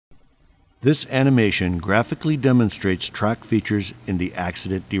This animation graphically demonstrates track features in the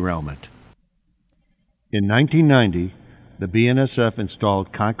accident derailment. In 1990, the BNSF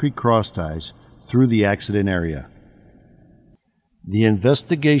installed concrete crossties through the accident area. The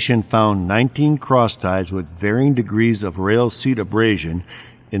investigation found 19 crossties with varying degrees of rail seat abrasion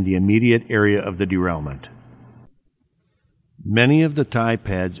in the immediate area of the derailment. Many of the tie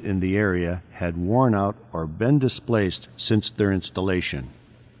pads in the area had worn out or been displaced since their installation.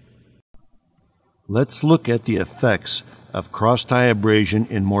 Let's look at the effects of cross-tie abrasion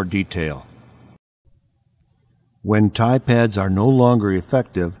in more detail. When tie pads are no longer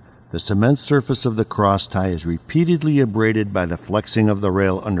effective, the cement surface of the cross-tie is repeatedly abraded by the flexing of the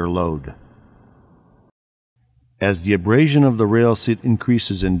rail under load. As the abrasion of the rail seat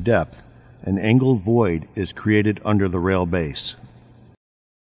increases in depth, an angled void is created under the rail base.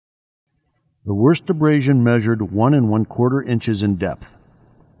 The worst abrasion measured 1 1/4 inches in depth.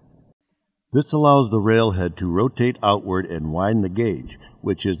 This allows the railhead to rotate outward and widen the gauge,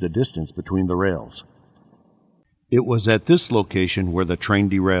 which is the distance between the rails. It was at this location where the train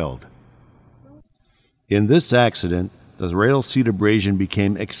derailed. In this accident, the rail seat abrasion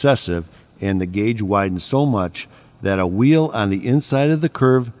became excessive and the gauge widened so much that a wheel on the inside of the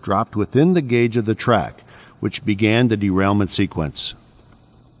curve dropped within the gauge of the track, which began the derailment sequence.